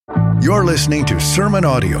You're listening to sermon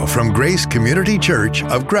audio from Grace Community Church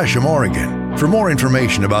of Gresham, Oregon. For more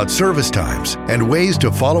information about service times and ways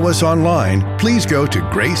to follow us online, please go to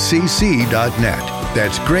gracecc.net.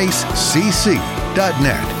 That's gracecc.net.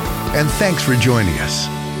 And thanks for joining us.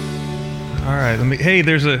 All right, hey,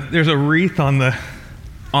 there's a wreath on the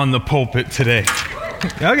pulpit today.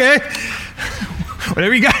 Okay.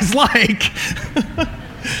 Whatever you guys like.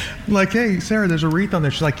 I'm like, hey, Sarah, there's a wreath on there.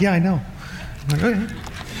 She's like, yeah, I know. I'm like, okay.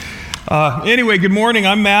 Anyway, good morning.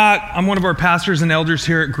 I'm Matt. I'm one of our pastors and elders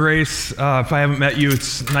here at Grace. If I haven't met you,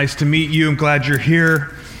 it's nice to meet you. I'm glad you're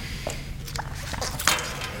here.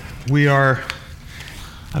 I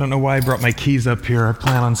don't know why I brought my keys up here. I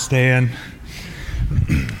plan on staying.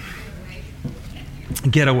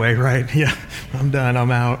 Getaway, right? Yeah, I'm done.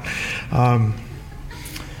 I'm out.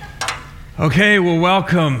 Okay, well,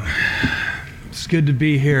 welcome. It's good to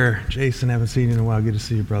be here. Jason, haven't seen you in a while. Good to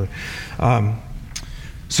see you, brother.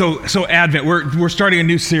 So Advent, we're starting a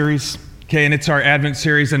new series, okay, and it's our Advent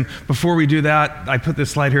series. And before we do that, I put this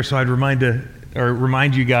slide here so I'd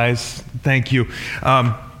remind you guys. Thank you.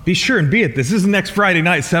 Be sure and be at this. This is next Friday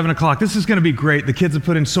night, 7 o'clock. This is going to be great. The kids have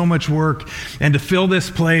put in so much work, and to fill this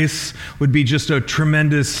place would be just a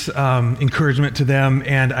tremendous encouragement to them,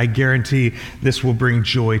 and I guarantee this will bring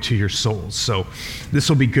joy to your souls. So this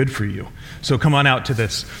will be good for you. So come on out to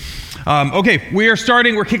this. Okay, we're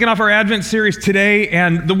kicking off our Advent series today,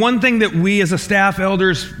 and the one thing that we as a staff,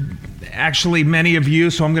 elders, actually many of you,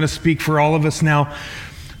 so I'm going to speak for all of us now,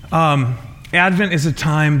 Advent is a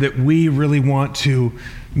time that we really want to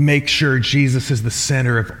make sure Jesus is the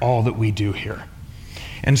center of all that we do here.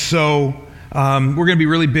 And so we're going to be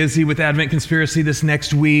really busy with Advent Conspiracy this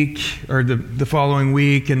next week or the following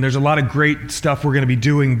week, and there's a lot of great stuff we're going to be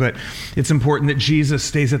doing, but it's important that Jesus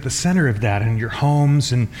stays at the center of that in your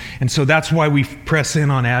homes, and so that's why we press in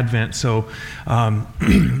on Advent. So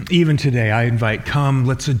even today, I invite, come,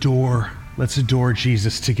 let's adore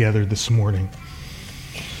Jesus together this morning.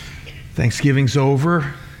 Thanksgiving's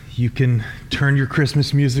over. You can turn your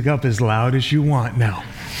Christmas music up as loud as you want now.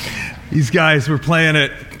 These guys were playing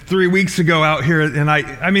it 3 weeks ago out here, and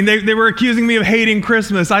I mean, they were accusing me of hating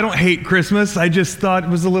Christmas. I don't hate Christmas. I just thought it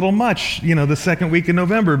was a little much, the second week in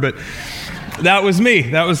November, but that was me.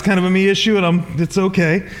 That was kind of a me issue, and it's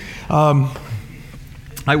okay.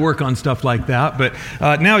 I work on stuff like that, but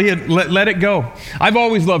now let it go. I've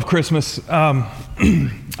always loved Christmas.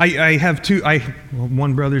 I have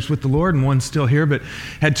one brother's with the Lord and one's still here, but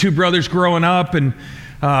had two brothers growing up, and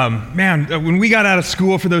when we got out of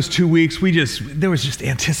school for those 2 weeks, there was just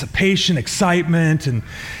anticipation, excitement, and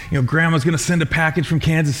Grandma's going to send a package from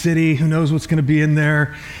Kansas City. Who knows what's going to be in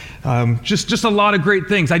there? Just a lot of great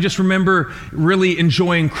things. I just remember really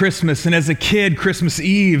enjoying Christmas, and as a kid, Christmas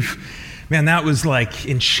Eve, man, that was like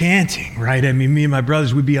enchanting, right? I mean, me and my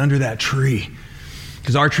brothers would be under that tree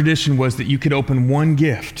because our tradition was that you could open one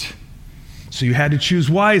gift, so you had to choose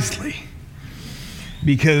wisely.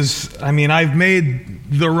 Because, I've made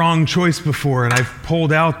the wrong choice before, and I've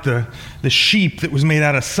pulled out the sheep that was made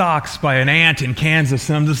out of socks by an aunt in Kansas,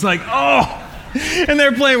 and I'm just like, oh! And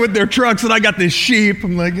they're playing with their trucks, and I got this sheep.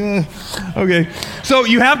 I'm like, okay. So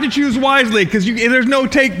you have to choose wisely, because there's no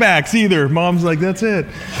take-backs either. Mom's like, that's it.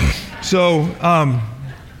 So,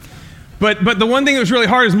 but the one thing that was really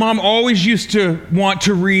hard is Mom always used to want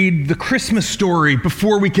to read the Christmas story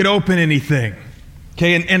before we could open anything.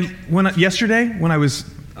 Okay, and yesterday, when I was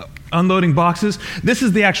unloading boxes, this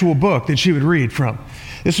is the actual book that she would read from.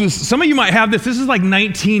 Some of you might have this. This is like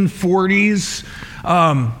 1940s.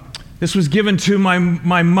 This was given to my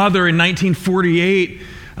mother in 1948.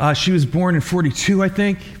 She was born in 42, I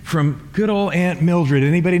think, from good old Aunt Mildred.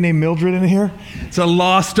 Anybody named Mildred in here? It's a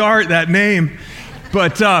lost art, that name.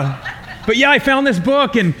 But yeah, I found this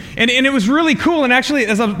book, and it was really cool. And actually,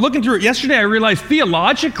 as I was looking through it yesterday, I realized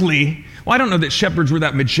theologically, well, I don't know that shepherds were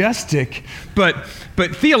that majestic, but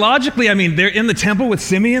theologically, they're in the temple with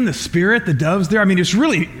Simeon, the Spirit, the doves there. It's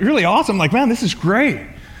really, really awesome. Like, man, this is great.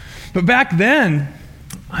 But back then,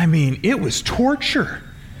 it was torture.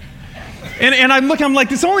 And I'm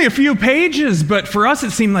like, it's only a few pages, but for us,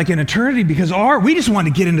 it seemed like an eternity because we just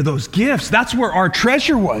wanted to get into those gifts. That's where our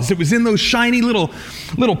treasure was. It was in those shiny little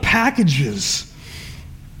packages.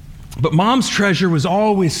 But Mom's treasure was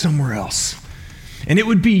always somewhere else. And it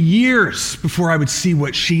would be years before I would see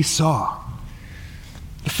what she saw.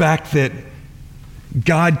 The fact that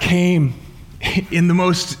God came in the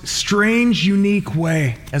most strange, unique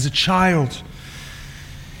way as a child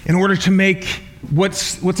in order to make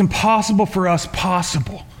what's impossible for us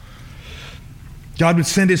possible. God would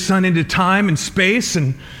send his son into time and space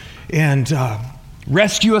and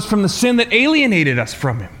rescue us from the sin that alienated us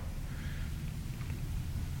from him.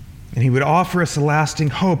 and he would offer us a lasting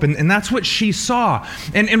hope. And that's what she saw.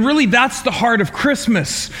 And really, that's the heart of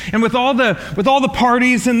Christmas. And with all the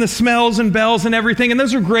parties and the smells and bells and everything, and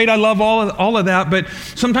those are great, I love all of that, but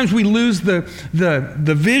sometimes we lose the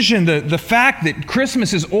vision, the fact that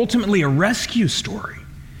Christmas is ultimately a rescue story.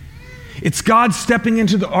 It's God stepping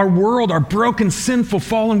into our world, our broken, sinful,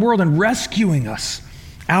 fallen world, and rescuing us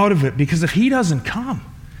out of it. Because if he doesn't come,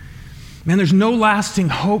 man, there's no lasting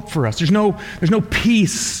hope for us. There's no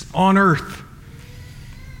peace on earth.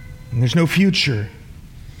 And there's no future.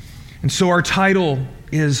 And so our title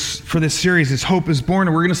for this series is Hope is Born.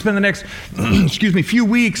 And we're going to spend the next, few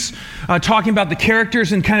weeks talking about the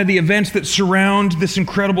characters and kind of the events that surround this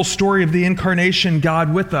incredible story of the incarnation,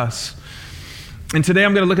 God with us. And today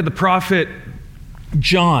I'm going to look at the prophet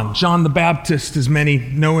John the Baptist, as many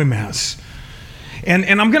know him as.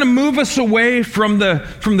 And I'm going to move us away from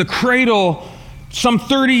the cradle some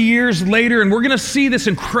 30 years later, and we're going to see this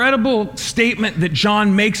incredible statement that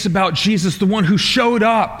John makes about Jesus, the one who showed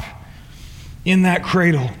up in that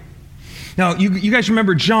cradle. Now, you guys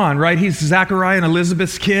remember John, right? He's Zechariah and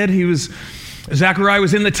Elizabeth's kid. Zechariah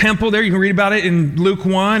was in the temple there. You can read about it in Luke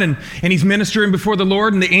 1, and he's ministering before the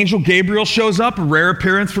Lord, and the angel Gabriel shows up, a rare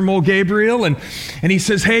appearance from old Gabriel, and he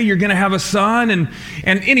says, hey, you're going to have a son. And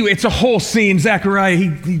anyway, it's a whole scene. Zechariah,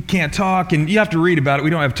 he can't talk, and you have to read about it.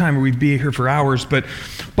 We don't have time, or we'd be here for hours. But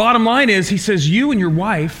bottom line is, he says, you and your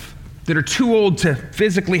wife that are too old to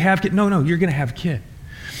physically have kids, no, you're going to have a kid.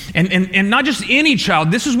 And not just any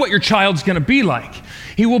child. This is what your child's going to be like.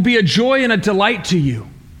 He will be a joy and a delight to you.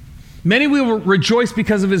 Many will rejoice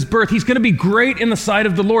because of his birth. He's going to be great in the sight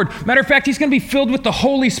of the Lord. Matter of fact, he's going to be filled with the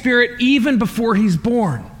Holy Spirit even before he's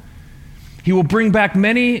born. He will bring back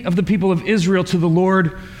many of the people of Israel to the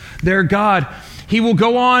Lord, their God. He will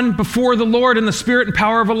go on before the Lord in the spirit and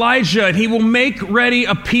power of Elijah, and he will make ready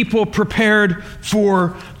a people prepared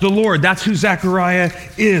for the Lord. That's who Zechariah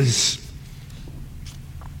is.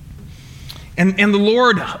 And the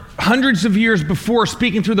Lord, hundreds of years before,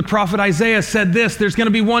 speaking through the prophet Isaiah, said this: there's going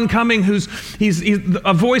to be one coming he's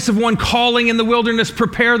a voice of one calling in the wilderness,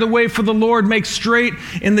 prepare the way for the Lord, make straight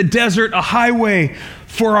in the desert a highway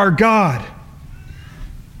for our God.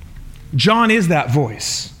 John is that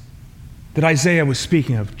voice that Isaiah was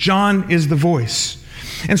speaking of. John is the voice.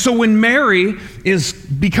 And so when Mary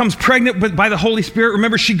becomes pregnant by the Holy Spirit,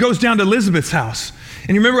 remember, she goes down to Elizabeth's house. And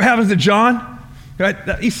you remember what happens to John?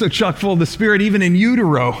 Right? He's so chock full of the Spirit, even in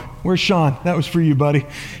utero. Where's Sean? That was for you, buddy.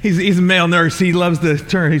 He's a male nurse. He loves the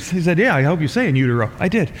term. He said, yeah, I hope you say in utero. I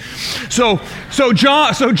did. So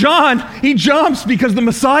John, he jumps because the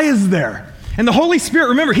Messiah is there. And the Holy Spirit,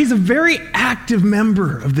 remember, he's a very active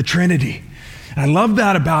member of the Trinity. And I love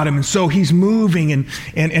that about him. And so he's moving,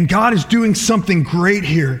 and God is doing something great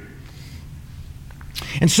here.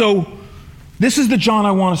 And so this is the John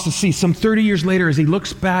I want us to see some 30 years later. As he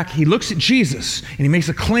looks back, he looks at Jesus and he makes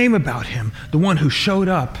a claim about him, the one who showed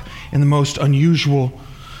up in the most unusual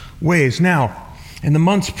ways. Now, in the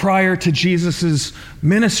months prior to Jesus'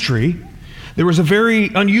 ministry, there was a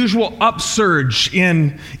very unusual upsurge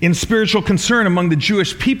in spiritual concern among the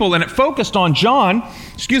Jewish people, and it focused on John,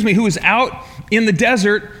 who was out in the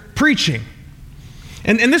desert preaching.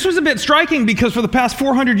 And this was a bit striking because for the past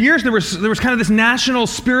 400 years, there was kind of this national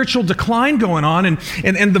spiritual decline going on, and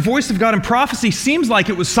the voice of God in prophecy seems like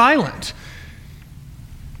it was silent.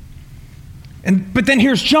 But then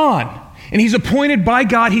here's John, and he's appointed by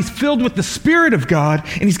God. He's filled with the Spirit of God,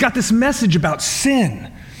 and he's got this message about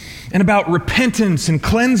sin and about repentance and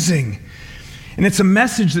cleansing. And it's a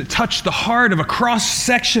message that touched the heart of a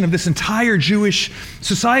cross-section of this entire Jewish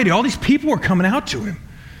society. All these people were coming out to him.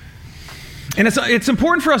 And it's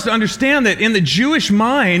important for us to understand that in the Jewish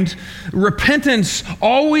mind, repentance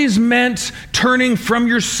always meant turning from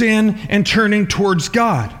your sin and turning towards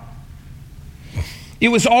God. It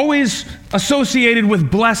was always associated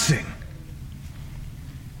with blessing.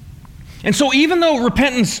 And so even though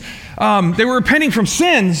repentance, they were repenting from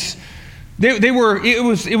sins, it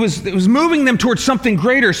was moving them towards something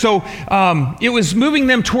greater. So it was moving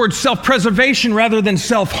them towards self-preservation rather than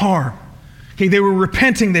self-harm. Okay, they were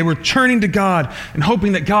repenting, they were turning to God and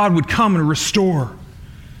hoping that God would come and restore.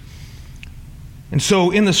 And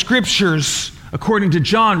so in the scriptures, according to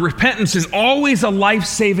John, repentance is always a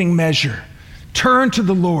life-saving measure. Turn to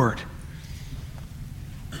the Lord.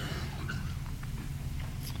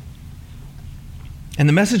 And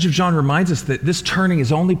the message of John reminds us that this turning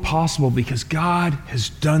is only possible because God has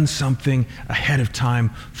done something ahead of time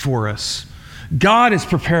for us. God is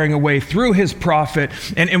preparing a way through his prophet.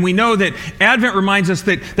 And we know that Advent reminds us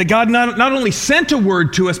that God not only sent a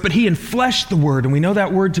word to us, but he enfleshed the word. And we know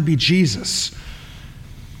that word to be Jesus.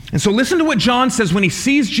 And so listen to what John says when he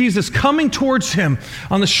sees Jesus coming towards him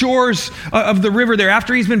on the shores of the river there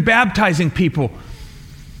after he's been baptizing people.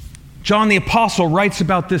 John the Apostle writes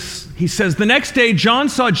about this. He says, "The next day John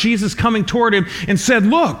saw Jesus coming toward him and said,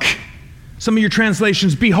 'Look,'" some of your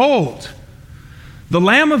translations, "'Behold, the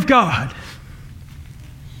Lamb of God.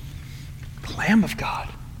 The Lamb of God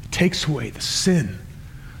takes away the sin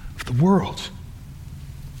of the world.'"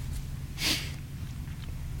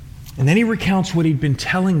 And then he recounts what he'd been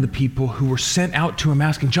telling the people who were sent out to him,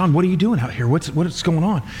 asking, "John, what are you doing out here? What's going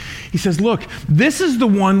on?" He says, "Look, this is the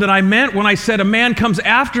one that I meant when I said a man comes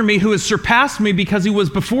after me who has surpassed me because he was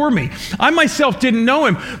before me. I myself didn't know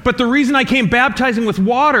him, but the reason I came baptizing with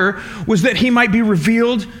water was that he might be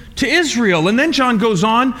revealed to Israel." And then John goes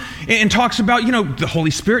on and talks about, the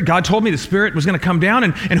Holy Spirit. God told me the Spirit was going to come down,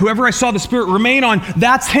 and whoever I saw the Spirit remain on,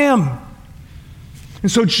 that's him. And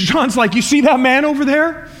so John's like, "You see that man over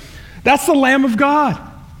there? That's the Lamb of God."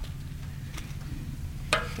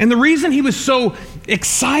 And the reason he was so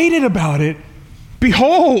excited about it,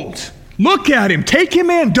 behold, look at him, take him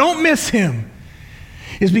in, don't miss him,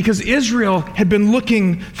 is because Israel had been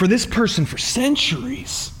looking for this person for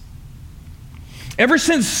centuries. Ever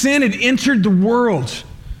since sin had entered the world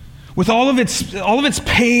with all of its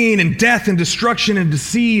pain and death and destruction and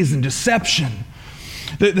disease and deception,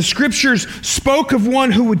 the scriptures spoke of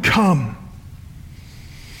one who would come.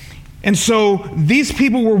 And so these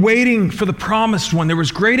people were waiting for the promised one. There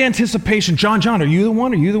was great anticipation. John, are you the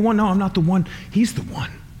one? Are you the one? No, I'm not the one. He's the one.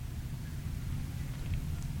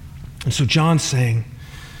 And so John's saying,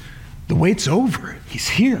 the wait's over. He's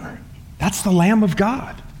here. That's the Lamb of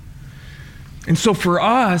God. And so for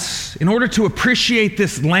us, in order to appreciate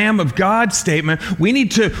this Lamb of God statement, we need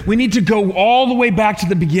to go all the way back to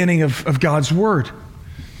the beginning of God's Word.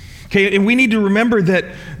 Okay, and we need to remember that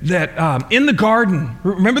in the garden,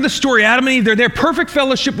 remember the story, Adam and Eve, they're there, perfect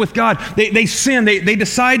fellowship with God. They sin, they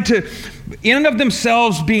decide to, in and of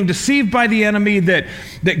themselves, being deceived by the enemy,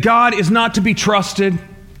 that God is not to be trusted,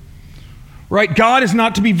 right? God is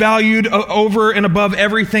not to be valued over and above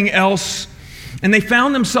everything else. And they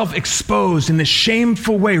found themselves exposed in this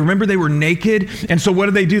shameful way. Remember, they were naked, and so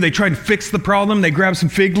what do? They try and fix the problem. They grab some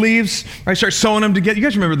fig leaves, right? Start sewing them together. You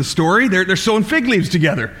guys remember the story? They're sewing fig leaves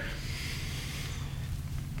together.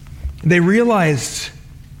 They realized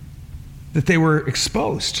that they were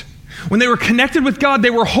exposed. When they were connected with God, they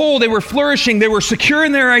were whole, they were flourishing, they were secure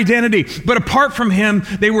in their identity. But apart from Him,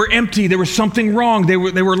 they were empty. There was something wrong. They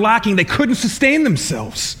were lacking. They couldn't sustain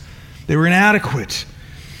themselves. They were inadequate.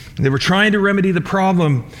 They were trying to remedy the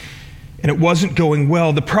problem, and it wasn't going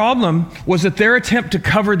well. The problem was that their attempt to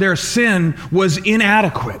cover their sin was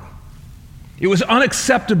inadequate. It was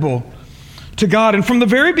unacceptable to God. And from the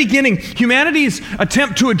very beginning, humanity's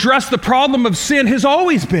attempt to address the problem of sin has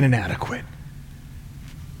always been inadequate.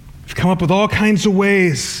 We've come up with all kinds of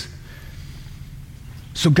ways.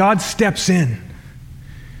 So God steps in.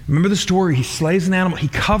 Remember the story. He slays an animal. He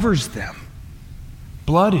covers them.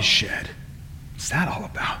 Blood is shed. What's that all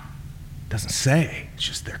about? It doesn't say. It's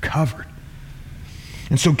just they're covered.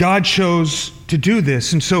 And so God chose to do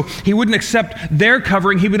this. And so He wouldn't accept their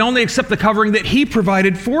covering. He would only accept the covering that He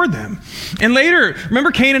provided for them. And later,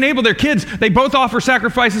 remember Cain and Abel, their kids, they both offer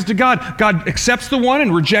sacrifices to God. God accepts the one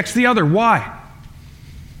and rejects the other. Why?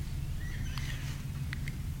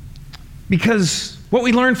 Because what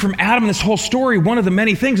we learn from Adam in this whole story, one of the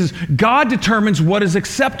many things, is God determines what is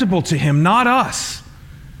acceptable to Him, not us.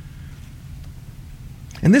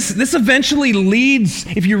 And this eventually leads,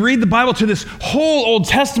 if you read the Bible, to this whole Old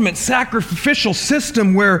Testament sacrificial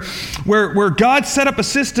system where God set up a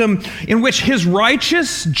system in which His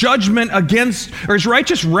righteous judgment against, or His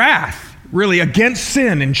righteous wrath, really, against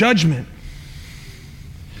sin and judgment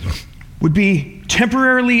would be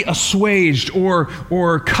temporarily assuaged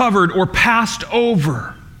or covered or passed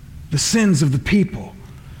over the sins of the people.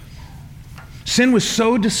 Sin was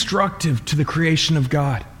so destructive to the creation of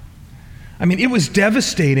God. I mean, it was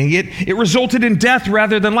devastating. It resulted in death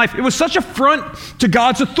rather than life. It was such an affront to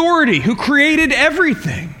God's authority, who created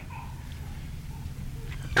everything.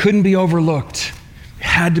 Couldn't be overlooked. It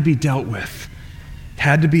had to be dealt with. It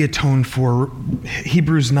had to be atoned for.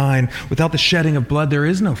 Hebrews 9, without the shedding of blood, there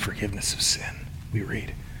is no forgiveness of sin, we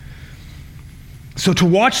read. So to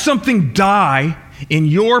watch something die in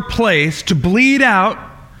your place, to bleed out,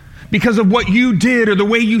 because of what you did or the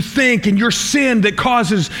way you think and your sin that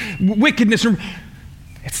causes wickedness.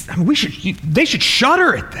 They should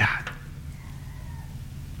shudder at that.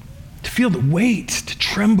 To feel the weight, to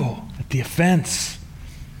tremble at the offense.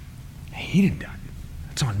 He didn't die.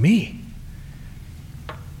 That's on me.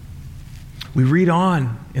 we read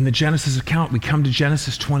on in the Genesis account. We come to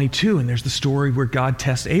Genesis 22, and there's the story where God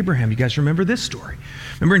tests Abraham. You guys remember this story?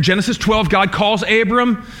 Remember in Genesis 12, God calls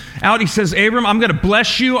Abram out. He says, Abram, I'm going to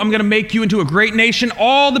bless you. I'm going to make you into a great nation.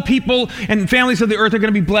 All the people and families of the earth are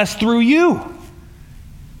going to be blessed through you.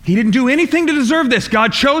 He didn't do anything to deserve this.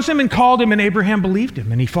 God chose him and called him, and Abraham believed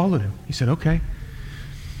him, and he followed him. He said, okay.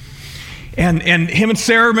 And him and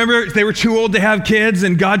Sarah, remember, they were too old to have kids,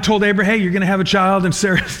 and God told Abraham, hey, you're going to have a child, and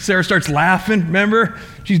Sarah starts laughing, remember?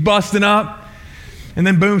 She's busting up, and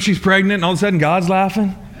then boom, she's pregnant, and all of a sudden God's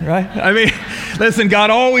laughing, right? I mean, listen, God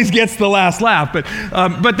always gets the last laugh,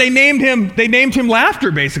 but they named him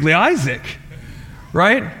laughter, basically, Isaac,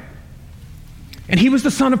 right? And he was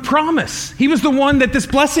the son of promise. He was the one that this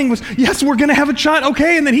blessing was, yes, we're going to have a child,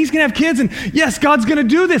 okay, and then he's going to have kids, and yes, God's going to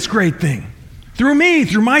do this great thing. Through me,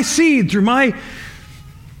 through my seed, through my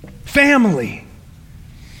family.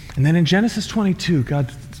 And then in Genesis 22, God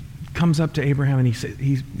comes up to Abraham and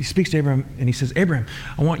he speaks to Abraham and he says, Abraham,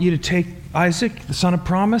 I want you to take Isaac, the son of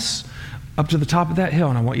promise, up to the top of that hill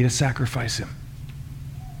and I want you to sacrifice him.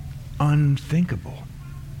 Unthinkable.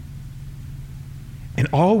 And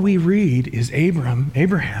all we read is Abraham,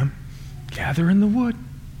 gathering the wood.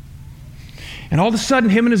 And all of a sudden,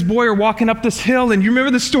 him and his boy are walking up this hill. And you remember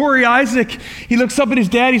the story, Isaac, he looks up at his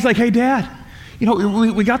dad. He's like, hey, Dad, you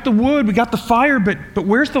know, we got the wood, we got the fire, but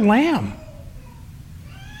where's the lamb?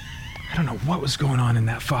 I don't know what was going on in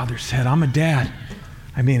that father's head. I'm a dad.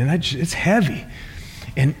 I mean, it's heavy.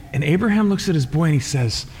 And Abraham looks at his boy and he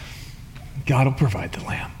says, God will provide the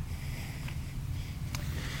lamb.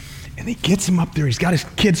 And he gets him up there. He's got his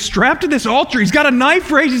kid strapped to this altar. He's got a knife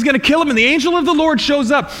raised. He's going to kill him. And the angel of the Lord shows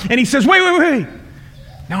up. And he says, wait.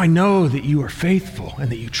 Now I know that you are faithful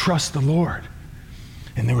and that you trust the Lord.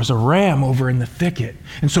 And there was a ram over in the thicket.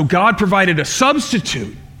 And so God provided a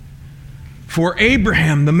substitute for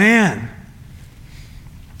Abraham, the man.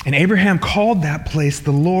 And Abraham called that place, the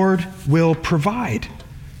Lord will provide.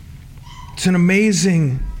 It's an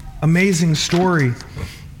amazing, amazing story.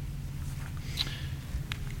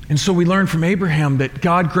 And so we learn from Abraham that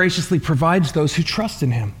God graciously provides those who trust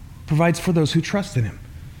in him, provides for those who trust in him.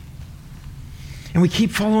 And we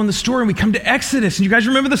keep following the story and we come to Exodus. And you guys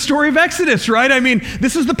remember the story of Exodus, right? I mean,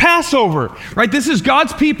 this is the Passover, right? This is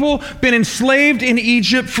God's people been enslaved in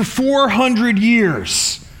Egypt for 400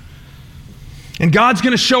 years. And God's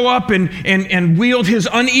going to show up and wield his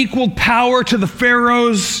unequaled power to the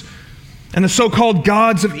pharaohs and the so-called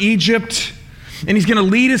gods of Egypt. And he's going to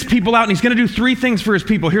lead his people out, and he's going to do three things for his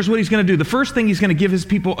people. Here's what he's going to do. The first thing, he's going to give his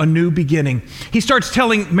people a new beginning. He starts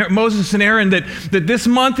telling Moses and Aaron that this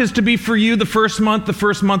month is to be for you the first month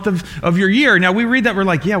of your year. Now, we read that, we're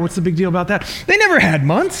like, yeah, what's the big deal about that? They never had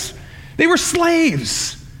months. They were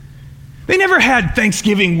slaves. They never had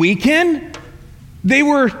Thanksgiving weekend. They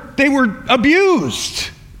were abused.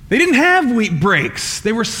 They didn't have week breaks.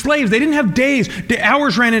 They were slaves. They didn't have days. The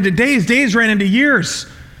hours ran into days. Days ran into years.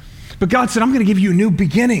 But God said, I'm going to give you a new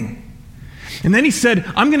beginning. And then he said,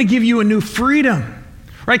 I'm going to give you a new freedom.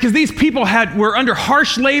 Right? Because these people were under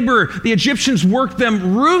harsh labor. The Egyptians worked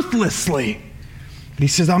them ruthlessly. But he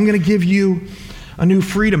says, I'm going to give you a new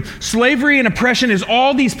freedom. Slavery and oppression is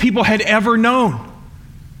all these people had ever known.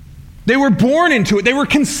 They were born into it. They were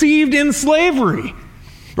conceived in slavery.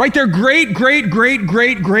 Right? Their great grandparents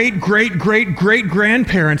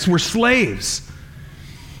were slaves.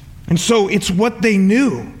 And so it's what they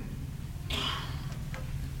knew.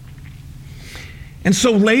 And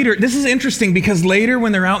so later, this is interesting because later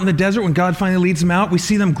when they're out in the desert, when God finally leads them out, we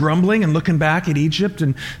see them grumbling and looking back at Egypt.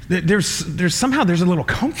 And there's a little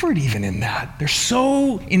comfort even in that. They're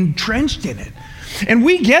so entrenched in it. And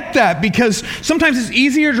we get that because sometimes it's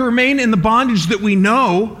easier to remain in the bondage that we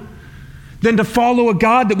know than to follow a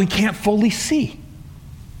God that we can't fully see.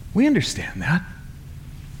 We understand that.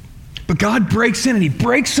 But God breaks in and he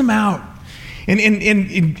breaks them out.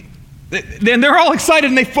 And they're all excited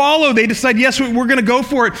and they follow. They decide, yes, we're going to go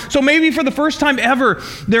for it. So maybe for the first time ever,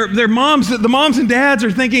 the moms and dads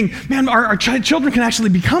are thinking, man, our children can actually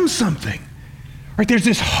become something. Right? There's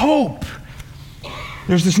this hope.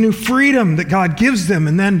 There's this new freedom that God gives them.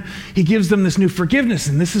 And then he gives them this new forgiveness.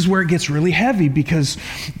 And this is where it gets really heavy because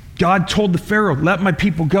God told the Pharaoh, let my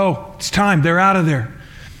people go. It's time. They're out of there.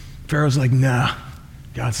 Pharaoh's like, nah.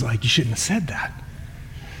 God's like, you shouldn't have said that.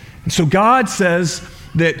 And so God says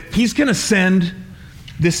that he's going to send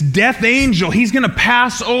this death angel. He's going to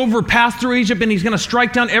pass through Egypt, and he's going to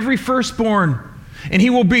strike down every firstborn. And he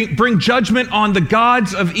will bring judgment on the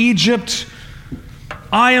gods of Egypt.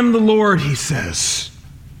 I am the Lord, he says.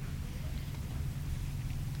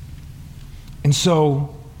 And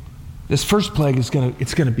so this last plague is going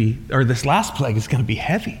to be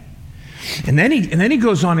heavy. And then he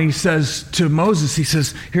goes on and he says to Moses, he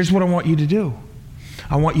says, here's what I want you to do.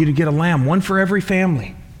 I want you to get a lamb, one for every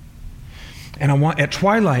family. And I want at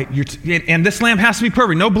twilight, and this lamb has to be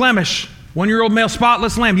perfect, no blemish, 1-year-old male,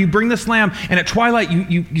 spotless lamb. You bring this lamb, and at twilight,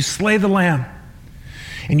 you slay the lamb.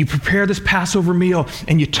 And you prepare this Passover meal,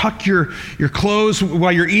 and you tuck your clothes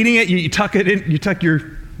while you're eating it. You tuck it in,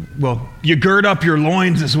 you gird up your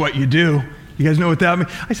loins is what you do. You guys know what that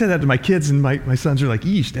means? I say that to my kids, and my sons are like,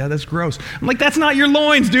 "Yeesh, Dad, that's gross." I'm like, "That's not your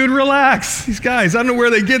loins, dude. Relax." These guys, I don't know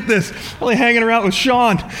where they get this. Probably hanging around with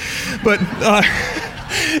Sean. But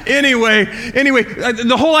anyway,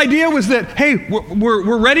 the whole idea was that, hey,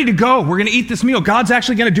 we're ready to go. We're going to eat this meal. God's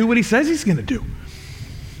actually going to do what he says he's going to do.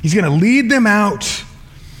 He's going to lead them out.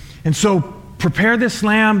 And so prepare this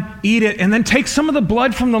lamb, eat it, and then take some of the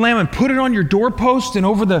blood from the lamb and put it on your doorpost and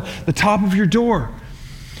over the top of your door.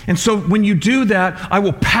 And so when you do that, I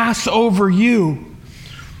will pass over you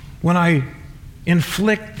when I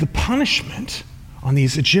inflict the punishment on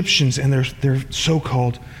these Egyptians and their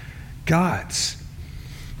so-called gods.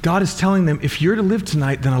 God is telling them, if you're to live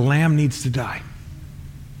tonight, then a lamb needs to die.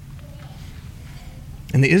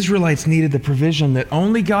 And the Israelites needed the provision that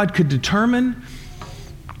only God could determine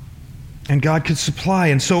and God could supply.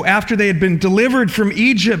 And so after they had been delivered from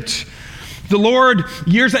Egypt, the Lord,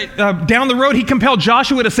 years down the road, he compelled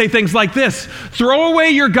Joshua to say things like this: throw away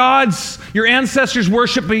your gods, your ancestors'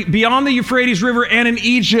 worship beyond the Euphrates River and in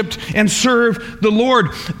Egypt, and serve the Lord.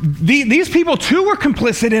 These people too were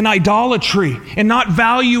complicit in idolatry and not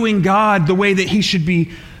valuing God the way that he should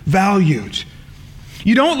be valued.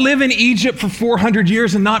 You don't live in Egypt for 400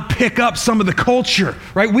 years and not pick up some of the culture,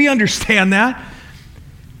 right? We understand that.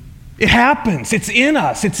 It happens. It's in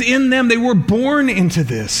us. It's in them. They were born into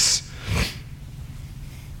this.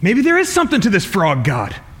 Maybe there is something to this frog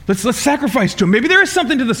god. Let's sacrifice to him. Maybe there is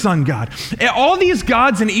something to the sun god. All these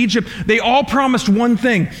gods in Egypt, they all promised one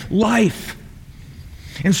thing: life.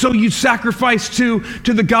 And so you sacrifice to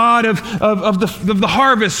the god of the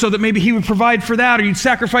harvest so that maybe he would provide for that, or you'd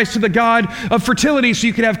sacrifice to the god of fertility so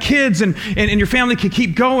you could have kids and your family could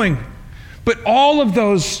keep going. But all of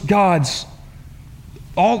those gods,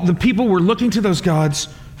 all the people were looking to those gods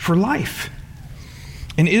for life.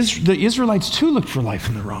 And the Israelites too looked for life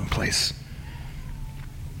in the wrong place.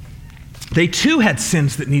 They too had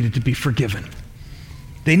sins that needed to be forgiven.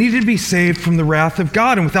 They needed to be saved from the wrath of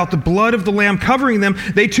God. And without the blood of the Lamb covering them,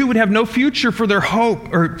 they too would have no future for their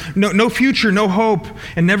hope, or no future, no hope,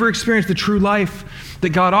 and never experience the true life that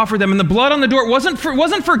God offered them. And the blood on the door wasn't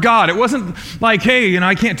for God. It wasn't like, hey,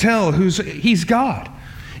 I can't tell he's God.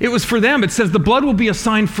 It was for them. It says the blood will be a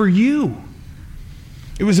sign for you.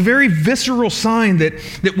 It was a very visceral sign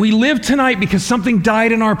that we live tonight because something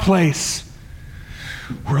died in our place.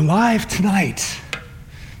 We're alive tonight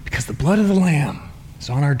because the blood of the Lamb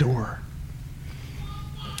is on our door.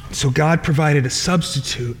 So God provided a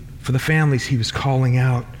substitute for the families he was calling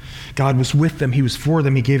out. God was with them. He was for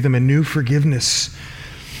them. He gave them a new forgiveness.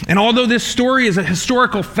 And although this story is a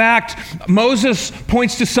historical fact, Moses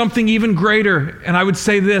points to something even greater. And I would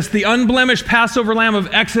say this: the unblemished Passover lamb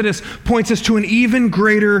of Exodus points us to an even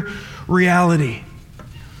greater reality.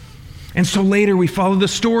 And so later we follow the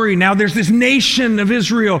story. Now there's this nation of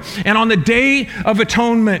Israel. And on the Day of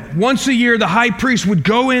Atonement, once a year, the high priest would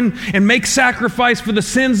go in and make sacrifice for the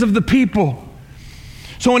sins of the people.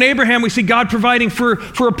 So in Abraham, we see God providing for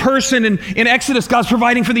a person. And in Exodus, God's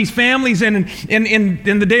providing for these families. And in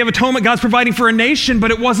the Day of Atonement, God's providing for a nation,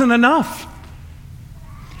 but it wasn't enough.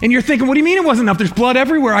 And you're thinking, what do you mean it wasn't enough? There's blood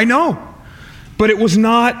everywhere. I know. But it was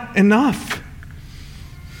not enough.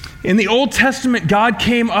 In the Old Testament, God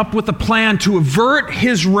came up with a plan to avert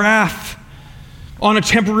his wrath on a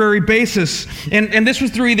temporary basis. And this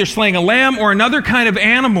was through either slaying a lamb or another kind of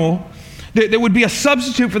animal that would be a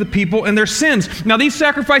substitute for the people and their sins. Now, these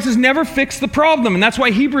sacrifices never fixed the problem, and that's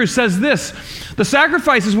why Hebrews says this: the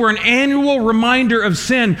sacrifices were an annual reminder of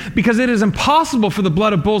sin because it is impossible for the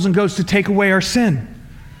blood of bulls and goats to take away our sin.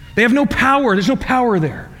 They have no power. There's no power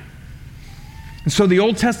there. And so the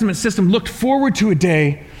Old Testament system looked forward to a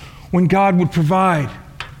day when God would provide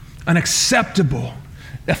an acceptable,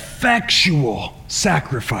 effectual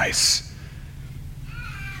sacrifice.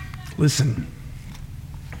 Listen.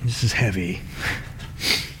 This is heavy.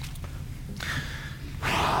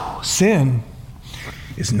 Sin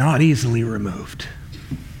is not easily removed.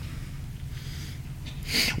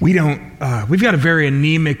 We've got a very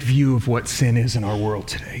anemic view of what sin is in our world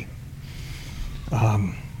today.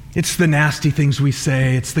 It's the nasty things we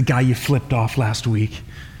say. It's the guy you flipped off last week.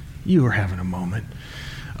 You were having a moment.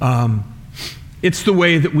 It's the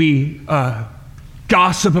way that we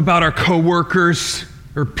gossip about our coworkers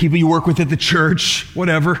or people you work with at the church,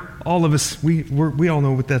 whatever. All of us, we all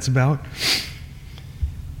know what that's about.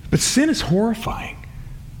 But sin is horrifying.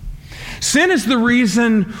 Sin is the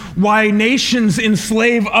reason why nations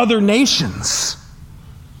enslave other nations.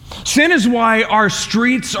 Sin is why our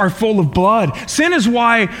streets are full of blood. Sin is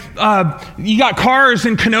why you got cars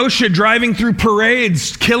in Kenosha driving through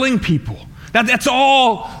parades, killing people. That's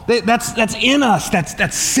all. That's in us.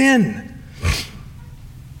 That's sin.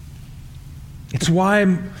 It's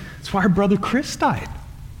why our brother Chris died.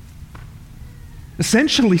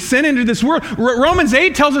 Essentially, sin entered this world. Romans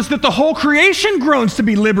 8 tells us that the whole creation groans to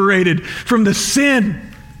be liberated from the sin.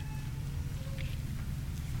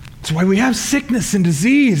 That's why we have sickness and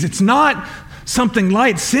disease. It's not something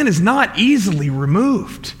light. Sin is not easily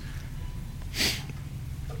removed.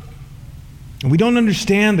 And we don't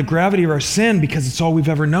understand the gravity of our sin because it's all we've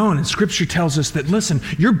ever known. And Scripture tells us that, listen,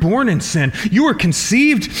 you're born in sin. You were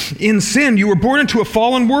conceived in sin. You were born into a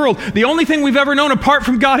fallen world. The only thing we've ever known apart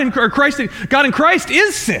from God in Christ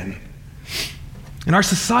is sin. In our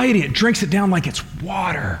society, it drinks it down like it's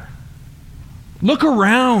water. Look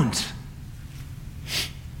around.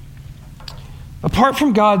 Apart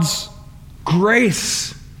from God's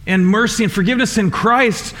grace and mercy and forgiveness in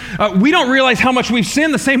Christ, we don't realize how much we've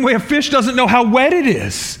sinned the same way a fish doesn't know how wet it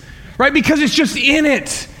is, right? Because it's just in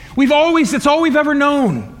it. It's all we've ever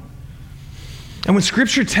known. And when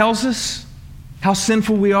Scripture tells us how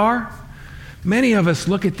sinful we are, many of us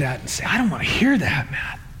look at that and say, I don't want to hear that,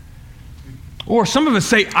 man. Or some of us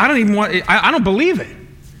say, I don't believe it.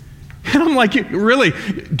 And I'm like, really?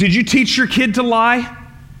 Did you teach your kid to lie?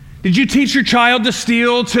 Did you teach your child to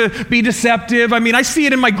steal, to be deceptive? I mean, I see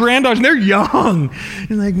it in my granddaughters, and they're young.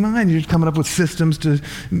 And like, mine, you're coming up with systems to,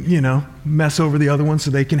 mess over the other ones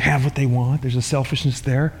so they can have what they want. There's a selfishness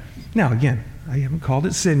there. Now, again, I haven't called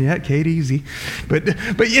it sin yet, Kate, easy. But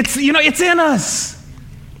it's, it's in us.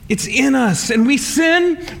 It's in us. And we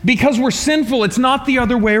sin because we're sinful. It's not the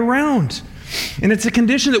other way around. And it's a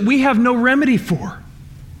condition that we have no remedy for.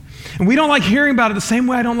 And we don't like hearing about it the same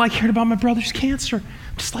way I don't like hearing about my brother's cancer.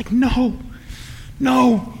 Just like, no.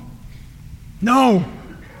 I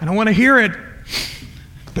don't want to hear it.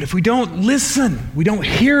 But if we don't listen, we don't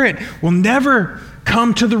hear it, we'll never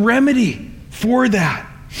come to the remedy for that.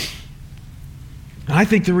 And I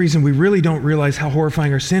think the reason we really don't realize how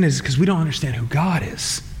horrifying our sin is because we don't understand who God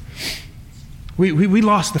is. We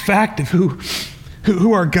lost the fact of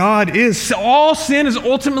who our God is. All sin is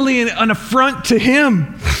ultimately an affront to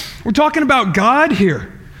Him. We're talking about God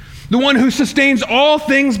here. The one who sustains all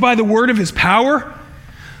things by the word of His power.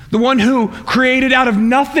 The one who created out of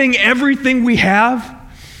nothing everything we have.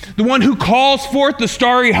 The one who calls forth the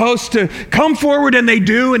starry host to come forward, and they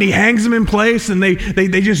do, and He hangs them in place, and they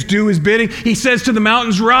just do His bidding. He says to the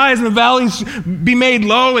mountains, rise, and the valleys be made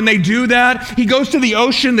low, and they do that. He goes to the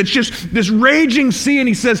ocean that's just this raging sea, and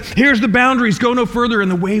He says, here's the boundaries, go no further, and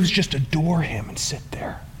the waves just adore Him and sit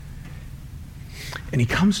there. And He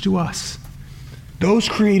comes to us, those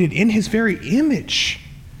created in His very image.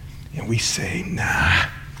 And we say, nah,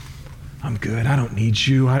 I'm good. I don't need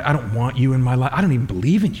you. I don't want you in my life. I don't even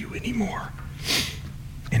believe in you anymore.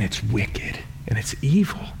 And it's wicked and it's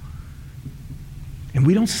evil. And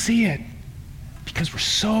we don't see it because we're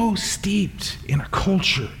so steeped in our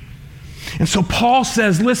culture. And so Paul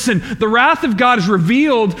says, listen, the wrath of God is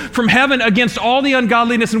revealed from heaven against all the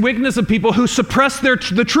ungodliness and wickedness of people who suppress the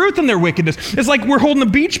truth in their wickedness. It's like we're holding a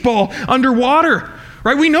beach ball underwater,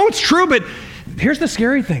 right? We know it's true, but here's the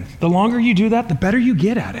scary thing. The longer you do that, the better you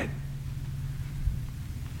get at it.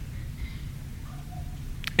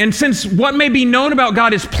 And since what may be known about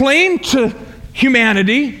God is plain to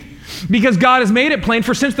humanity, because God has made it plain,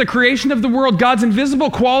 for since the creation of the world, God's invisible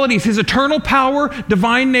qualities, His eternal power,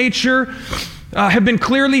 divine nature, have been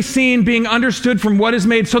clearly seen, being understood from what is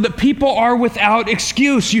made, so that people are without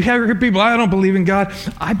excuse. You hear people, I don't believe in God.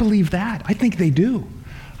 I believe that. I think they do.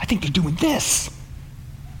 I think they're doing this.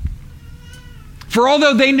 For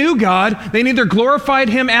although they knew God, they neither glorified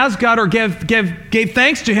Him as God or gave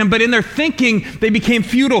thanks to Him, but in their thinking, they became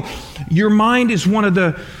futile. Your mind is one of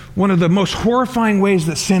the most horrifying ways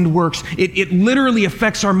that sin works. It literally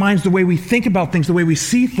affects our minds, the way we think about things, the way we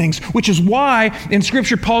see things, which is why in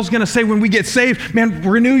Scripture, Paul's going to say when we get saved, man,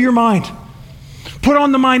 renew your mind. Put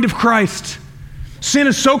on the mind of Christ. Sin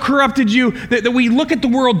has so corrupted you that we look at the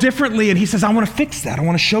world differently, and he says, I want to fix that. I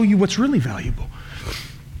want to show you what's really valuable.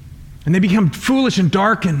 And they become foolish and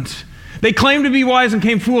darkened. They claim to be wise and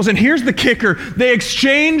became fools. And here's the kicker. They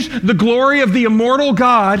exchanged the glory of the immortal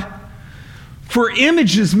God for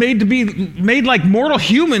images made like mortal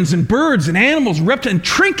humans and birds and animals, reptiles and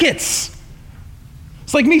trinkets.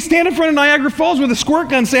 It's like me standing in front of Niagara Falls with a squirt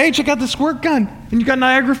gun and say, hey, check out the squirt gun. And you got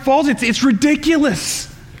Niagara Falls. It's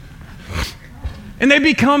ridiculous. And they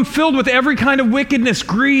become filled with every kind of wickedness,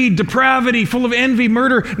 greed, depravity, full of envy,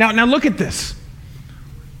 murder. Now look at this.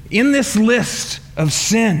 In this list of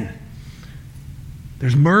sin,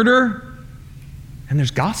 there's murder and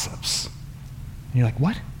there's gossips. And you're like,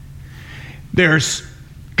 what? There's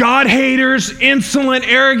God haters, insolent,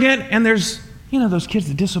 arrogant, and there's, those kids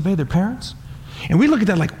that disobey their parents. And we look at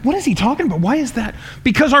that like, what is he talking about? Why is that?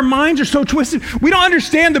 Because our minds are so twisted. We don't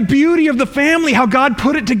understand the beauty of the family, how God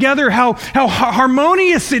put it together, how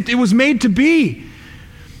harmonious it was made to be.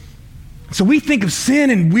 So we think of sin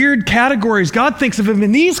in weird categories. God thinks of him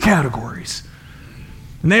in these categories.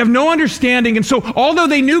 And they have no understanding. And so although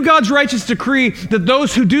they knew God's righteous decree that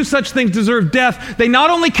those who do such things deserve death, they not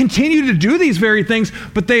only continue to do these very things,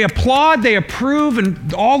 but they applaud, they approve,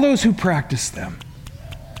 and all those who practice them.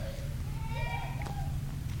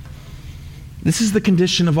 This is the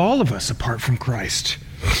condition of all of us apart from Christ.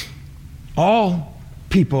 All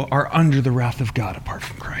people are under the wrath of God apart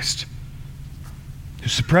from Christ. Who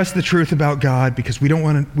suppress the truth about God because we don't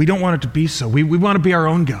want it to be so. We want to be our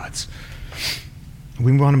own gods.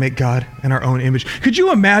 We want to make God in our own image. Could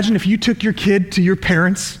you imagine if you took your kid to your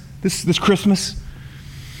parents this Christmas?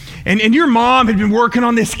 And your mom had been working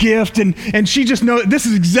on this gift, and she just knows this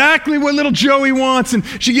is exactly what little Joey wants, and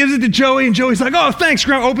she gives it to Joey, and Joey's like, oh, thanks,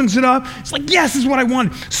 Grandma, opens it up. It's like, yes, this is what I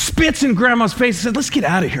want. Spits in Grandma's face and said, let's get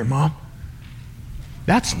out of here, Mom.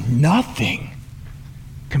 That's nothing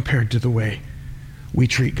compared to the way we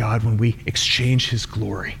treat God when we exchange his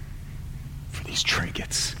glory for these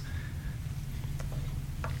trinkets.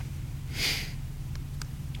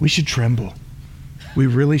 We should tremble. We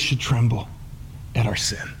really should tremble at our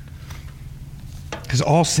sin. Because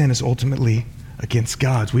all sin is ultimately against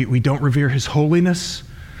God's. We don't revere his holiness.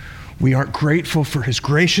 We aren't grateful for his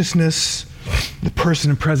graciousness. The person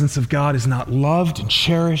and presence of God is not loved and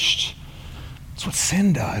cherished. That's what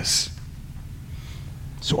sin does.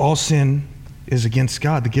 So all sin is against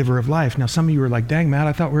God, the giver of life. Now, some of you are like, dang, Matt,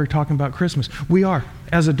 I thought we were talking about Christmas. We are,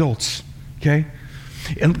 as adults, okay?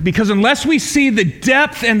 And because unless we see the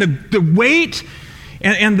depth and the weight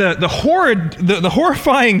and the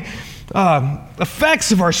horrifying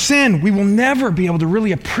effects of our sin, we will never be able to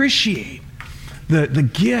really appreciate the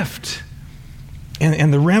gift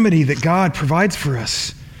and the remedy that God provides for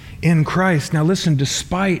us in Christ. Now listen,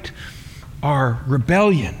 despite our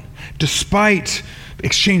rebellion, despite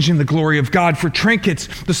exchanging the glory of God for trinkets,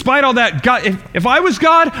 despite all that, God, if I was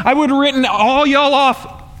God, I would have written all y'all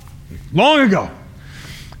off long ago.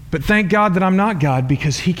 But thank God that I'm not God,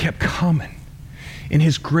 because he kept coming. In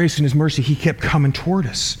his grace and his mercy, he kept coming toward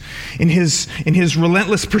us. In his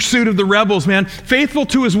relentless pursuit of the rebels, man, faithful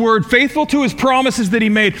to his word, faithful to his promises that he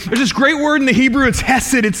made. There's this great word in the Hebrew, it's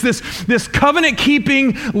hesed. It's this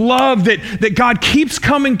covenant-keeping love that God keeps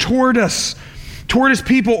coming toward us, toward his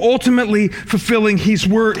people, ultimately fulfilling his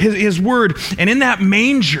word. And in that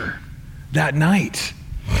manger, that night,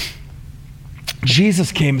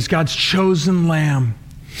 Jesus came as God's chosen lamb,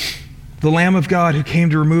 the Lamb of God who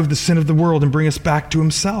came to remove the sin of the world and bring us back to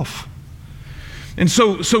himself. And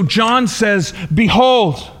so John says,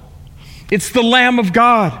 behold, it's the Lamb of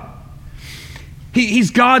God.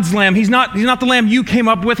 He's God's lamb. He's not the lamb you came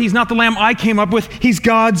up with. He's not the lamb I came up with. He's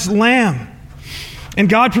God's lamb. And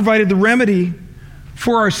God provided the remedy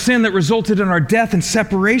for our sin that resulted in our death and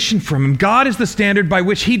separation from him. God is the standard by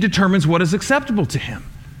which he determines what is acceptable to him.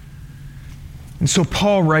 And so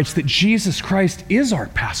Paul writes that Jesus Christ is our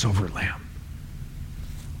Passover lamb.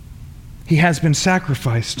 He has been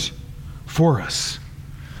sacrificed for us.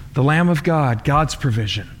 The Lamb of God, God's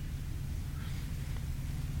provision,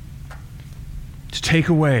 to take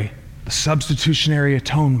away the substitutionary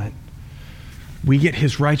atonement. We get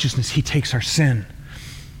his righteousness. He takes our sin.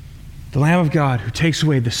 The Lamb of God who takes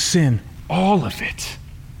away the sin, all of it,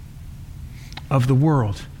 of the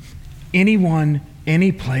world. Anyone,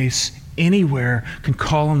 any place, anywhere can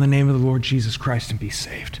call on the name of the Lord Jesus Christ and be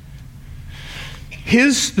saved.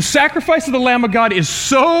 The sacrifice of the Lamb of God is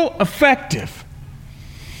so effective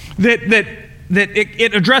that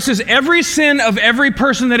it addresses every sin of every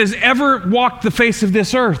person that has ever walked the face of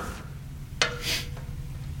this earth.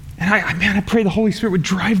 And I pray the Holy Spirit would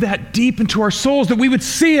drive that deep into our souls, that we would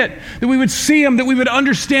see it, that we would see him, that we would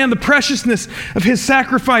understand the preciousness of his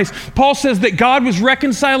sacrifice. Paul says that God was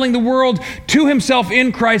reconciling the world to himself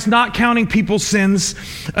in Christ, not counting people's sins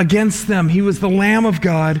against them. He was the Lamb of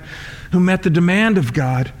God who met the demand of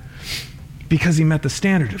God because he met the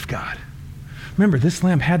standard of God. Remember, this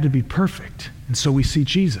lamb had to be perfect, and so we see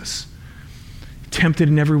Jesus, tempted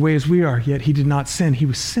in every way as we are, yet he did not sin. He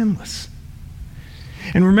was sinless.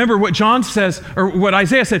 And remember what John says, or what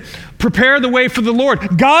Isaiah said, prepare the way for the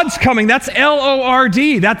Lord. God's coming. That's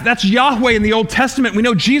L-O-R-D. That's Yahweh in the Old Testament. We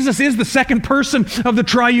know Jesus is the second person of the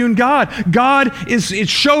triune God. It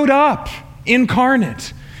showed up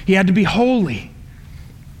incarnate. He had to be holy,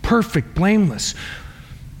 perfect, blameless.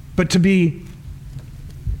 But to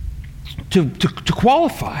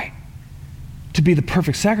qualify to be the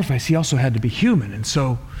perfect sacrifice, he also had to be human. And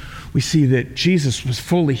so we see that Jesus was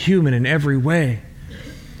fully human in every way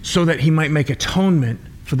so that he might make atonement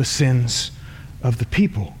for the sins of the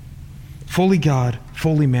people. Fully God,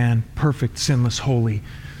 fully man, perfect, sinless, holy.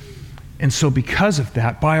 And so because of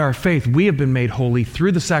that, by our faith, we have been made holy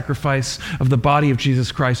through the sacrifice of the body of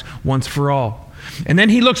Jesus Christ once for all. And then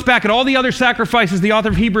he looks back at all the other sacrifices, the author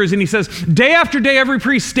of Hebrews, and he says, day after day, every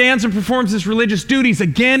priest stands and performs his religious duties.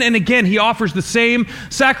 Again and again, he offers the same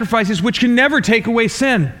sacrifices, which can never take away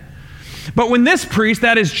sin. But when this priest,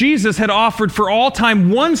 that is Jesus, had offered for all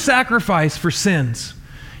time one sacrifice for sins,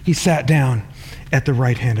 he sat down at the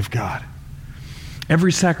right hand of God.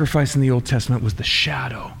 Every sacrifice in the Old Testament was the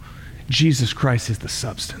shadow. Jesus Christ is the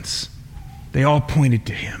substance. They all pointed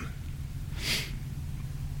to him.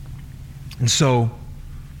 And so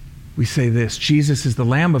we say this: Jesus is the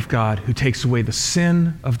Lamb of God who takes away the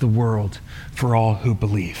sin of the world for all who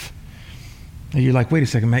believe. And you're like, wait a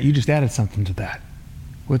second, Matt, you just added something to that.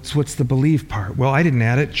 What's the believe part? Well, I didn't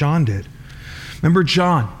add it, John did. Remember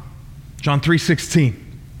John 3:16.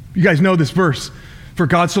 You guys know this verse. For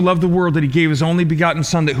God so loved the world that he gave his only begotten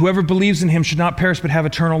Son, that whoever believes in him should not perish but have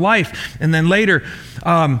eternal life. And then later,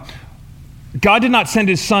 God did not send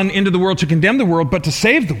his Son into the world to condemn the world, but to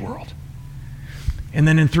save the world. And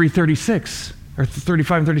then in 3:36, or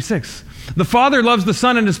 35 and 36, the Father loves the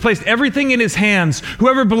Son and has placed everything in his hands.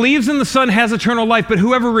 Whoever believes in the Son has eternal life, but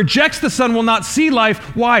whoever rejects the Son will not see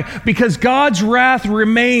life. Why? Because God's wrath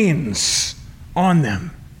remains on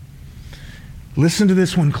them. Listen to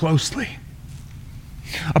this one closely.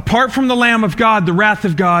 Apart from the Lamb of God, the wrath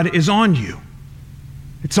of God is on you.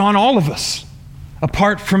 It's on all of us,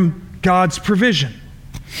 apart from God's provision.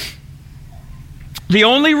 The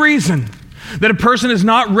only reason that a person is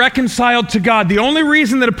not reconciled to God, the only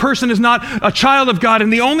reason that a person is not a child of God,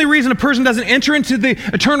 and the only reason a person doesn't enter into the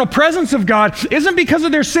eternal presence of God isn't because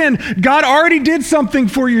of their sin. God already did something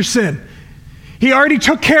for your sin. He already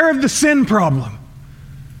took care of the sin problem.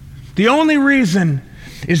 The only reason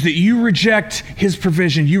is that you reject his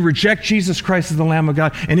provision. You reject Jesus Christ as the Lamb of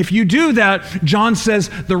God. And if you do that, John says,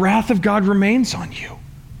 the wrath of God remains on you.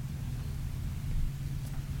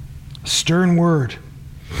 A stern word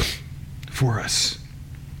for us.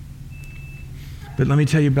 But let me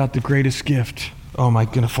tell you about the greatest gift. Oh, am I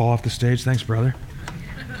going to fall off the stage? Thanks, brother.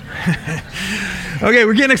 Okay,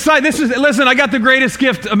 we're getting excited. Listen, I got the greatest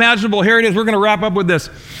gift imaginable. Here it is. We're going to wrap up with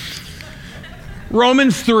this.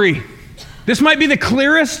 Romans 3. This might be the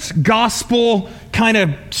clearest gospel kind of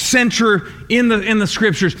center in the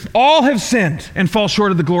scriptures. All have sinned and fall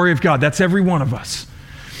short of the glory of God. That's every one of us.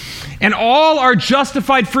 And all are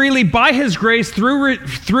justified freely by his grace through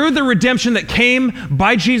the redemption that came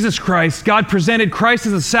by Jesus Christ. God presented Christ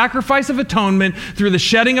as a sacrifice of atonement through the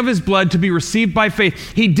shedding of his blood to be received by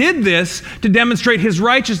faith. He did this to demonstrate his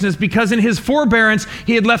righteousness because in his forbearance,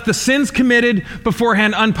 he had left the sins committed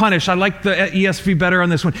beforehand unpunished. I like the ESV better on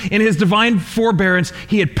this one. In his divine forbearance,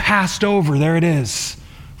 he had passed over, there it is,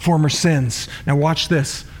 former sins. Now watch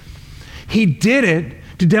this. He did it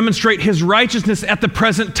to demonstrate his righteousness at the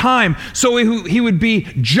present time, so he would be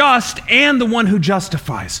just and the one who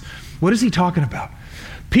justifies. What is he talking about?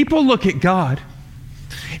 People look at God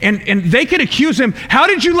and they could accuse him, how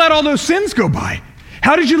did you let all those sins go by?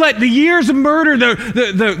 How did you let the years of murder,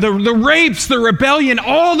 the rapes, the rebellion,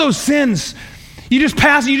 all those sins, you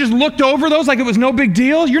just looked over those like it was no big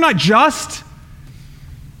deal? You're not just.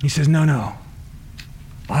 He says, no,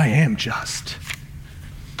 I am just.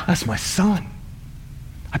 That's my Son.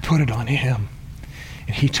 I put it on him,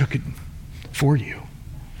 and he took it for you.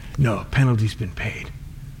 No, penalty's been paid.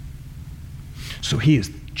 So he is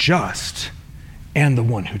just and the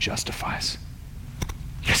one who justifies.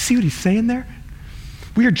 You see what he's saying there?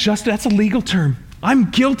 We are just, that's a legal term.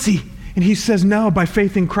 I'm guilty. And he says, no, by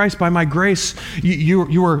faith in Christ, by my grace,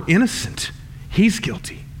 you are innocent. He's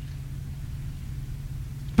guilty.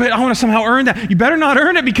 But I want to somehow earn that. You better not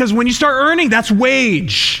earn it, because when you start earning, that's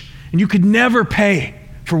wage. And you could never pay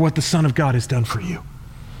for what the Son of God has done for you.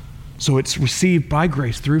 So it's received by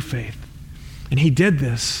grace through faith. And he did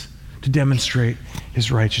this to demonstrate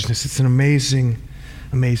his righteousness. It's an amazing,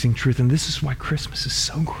 amazing truth. And this is why Christmas is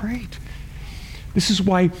so great. This is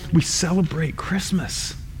why we celebrate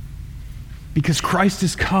Christmas. Because Christ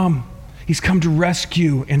has come. He's come to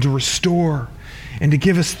rescue and to restore and to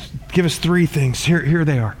give us three things. Here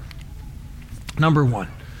they are. Number one,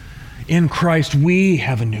 in Christ we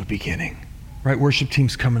have a new beginning. Right? Worship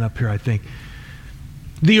team's coming up here, I think.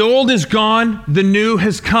 The old is gone, the new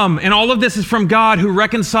has come. And all of this is from God who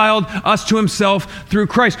reconciled us to himself through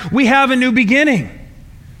Christ. We have a new beginning.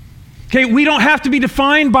 Okay, we don't have to be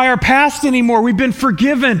defined by our past anymore. We've been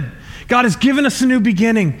forgiven. God has given us a new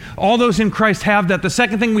beginning. All those in Christ have that. The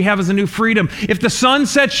second thing we have is a new freedom. If the Son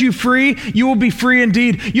sets you free, you will be free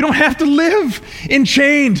indeed. You don't have to live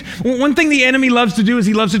enchained. One thing the enemy loves to do is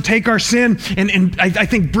he loves to take our sin and I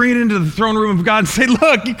think bring it into the throne room of God and say,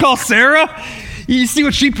 look, you call Sarah? You see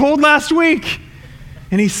what she pulled last week?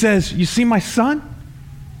 And he says, you see my son?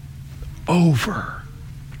 Over.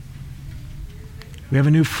 We have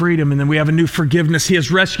a new freedom, and then we have a new forgiveness. He has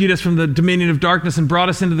rescued us from the dominion of darkness and brought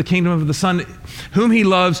us into the kingdom of the Son, whom he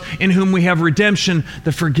loves, in whom we have redemption,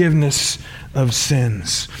 the forgiveness of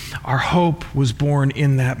sins. Our hope was born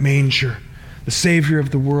in that manger. The Savior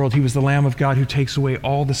of the world. He was the Lamb of God who takes away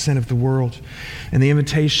all the sin of the world. And the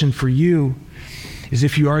invitation for you is,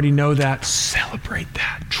 if you already know that, celebrate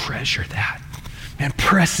that, treasure that, and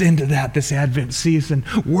press into that this Advent season.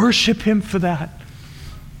 Worship him for that.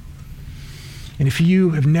 And if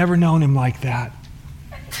you have never known him like that,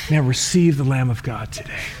 now receive the Lamb of God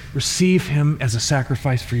today. Receive him as a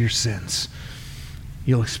sacrifice for your sins.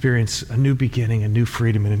 You'll experience a new beginning, a new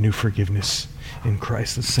freedom, and a new forgiveness in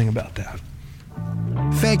Christ. Let's sing about that.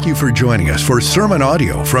 Thank you for joining us for sermon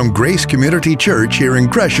audio from Grace Community Church here in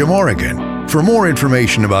Gresham, Oregon. For more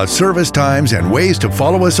information about service times and ways to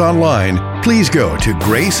follow us online, please go to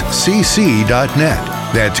gracecc.net.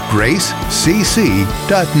 That's gracecc.net.